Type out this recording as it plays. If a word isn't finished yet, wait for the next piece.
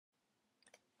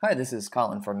Hi, this is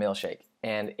Colin from Mailshake,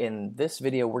 and in this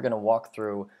video we're going to walk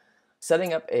through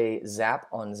setting up a Zap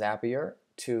on Zapier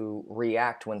to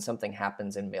react when something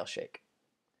happens in Mailshake.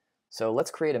 So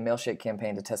let's create a Mailshake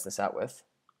campaign to test this out with.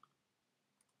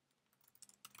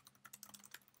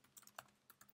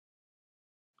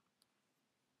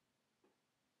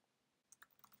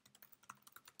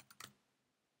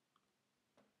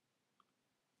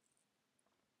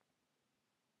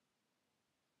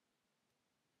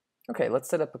 Okay, let's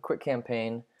set up a quick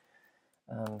campaign.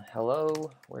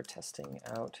 Hello, we're testing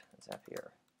out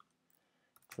Zapier.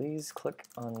 Please click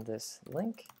on this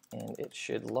link and it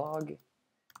should log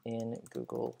in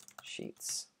Google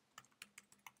Sheets.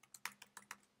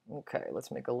 Okay, let's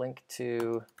make a link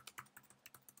to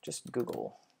just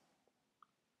Google.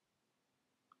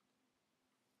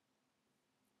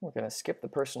 We're going to skip the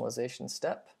personalization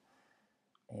step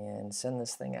and send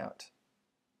this thing out.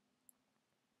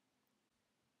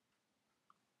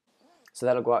 So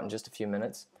that'll go out in just a few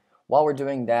minutes. While we're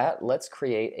doing that, let's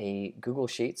create a Google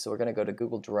Sheet. So we're going to go to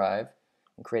Google Drive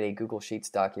and create a Google Sheets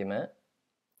document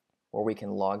where we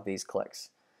can log these clicks.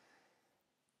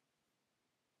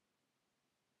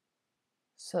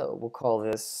 So we'll call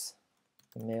this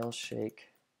Mailshake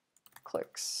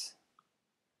clicks.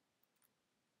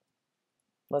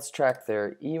 Let's track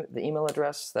the email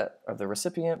address of the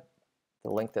recipient,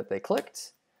 the link that they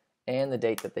clicked, and the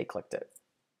date that they clicked it.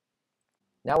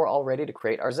 Now we're all ready to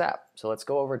create our Zap. So let's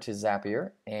go over to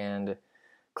Zapier and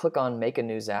click on Make a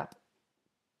New Zap.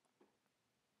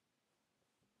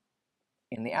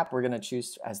 In the app we're going to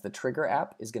choose as the trigger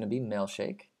app is going to be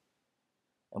Mailshake.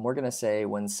 And we're going to say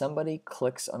when somebody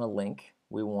clicks on a link,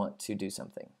 we want to do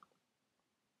something.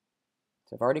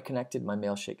 So I've already connected my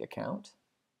Mailshake account.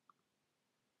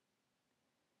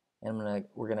 And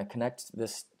we're going to connect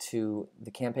this to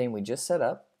the campaign we just set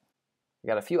up. We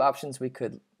got a few options we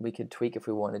could tweak if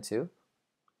we wanted to.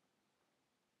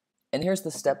 And here's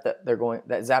the step that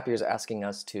Zapier is asking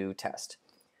us to test.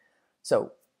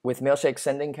 So with Mailshake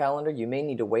sending calendar, you may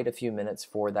need to wait a few minutes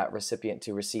for that recipient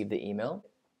to receive the email.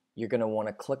 You're going to want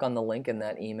to click on the link in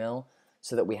that email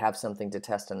so that we have something to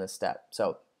test in this step.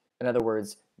 So in other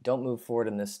words, don't move forward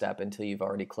in this step until you've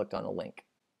already clicked on a link.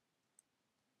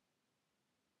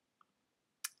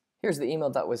 Here's the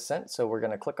email that was sent, so we're going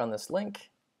to click on this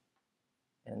link.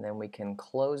 And then we can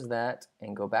close that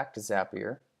and go back to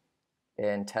Zapier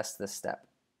and test this step.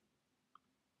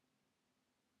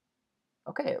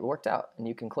 Okay, it worked out. And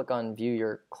you can click on View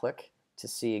Your Click to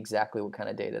see exactly what kind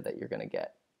of data that you're going to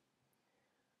get.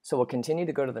 So we'll continue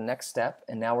to go to the next step,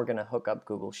 and now we're going to hook up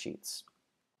Google Sheets.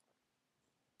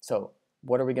 So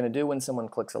what are we going to do when someone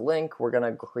clicks a link? We're going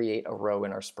to create a row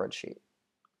in our spreadsheet.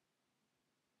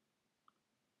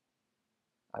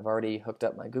 I've already hooked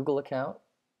up my Google account.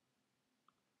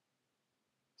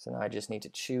 So now I just need to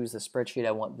choose the spreadsheet I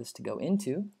want this to go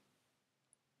into.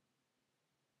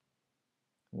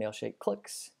 Mailshake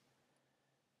clicks.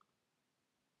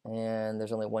 And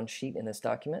there's only one sheet in this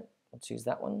document. Let's use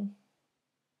that one.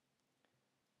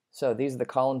 So these are the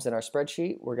columns in our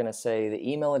spreadsheet. We're going to say the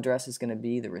email address is going to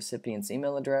be the recipient's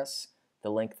email address. The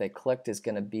link they clicked is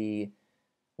going to be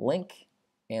link.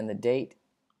 And the date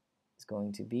is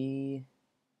going to be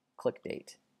click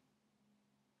date.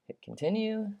 Hit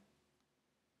continue.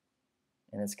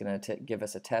 And it's going to give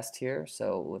us a test here,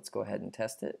 so let's go ahead and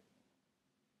test it. It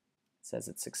says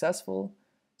it's successful,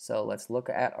 so let's look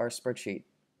at our spreadsheet.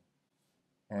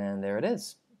 And there it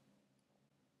is.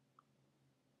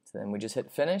 So then we just hit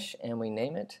finish and we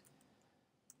name it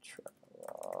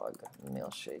Log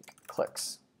Mailshake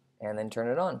Clicks and then turn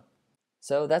it on.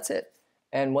 So that's it.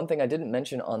 And one thing I didn't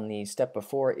mention on the step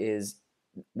before is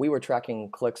we were tracking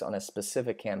clicks on a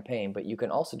specific campaign, but you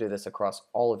can also do this across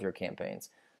all of your campaigns.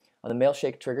 On the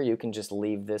Mailshake trigger, you can just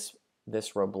leave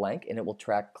this row blank and it will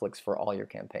track clicks for all your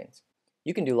campaigns.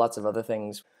 You can do lots of other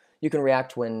things. You can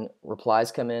react when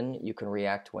replies come in, you can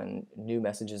react when new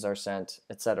messages are sent,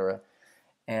 etc.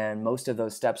 And most of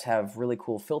those steps have really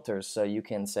cool filters, so you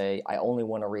can say, I only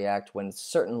want to react when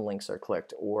certain links are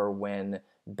clicked or when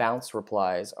bounce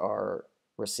replies are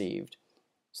received.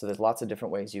 So there's lots of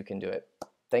different ways you can do it.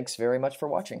 Thanks very much for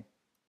watching.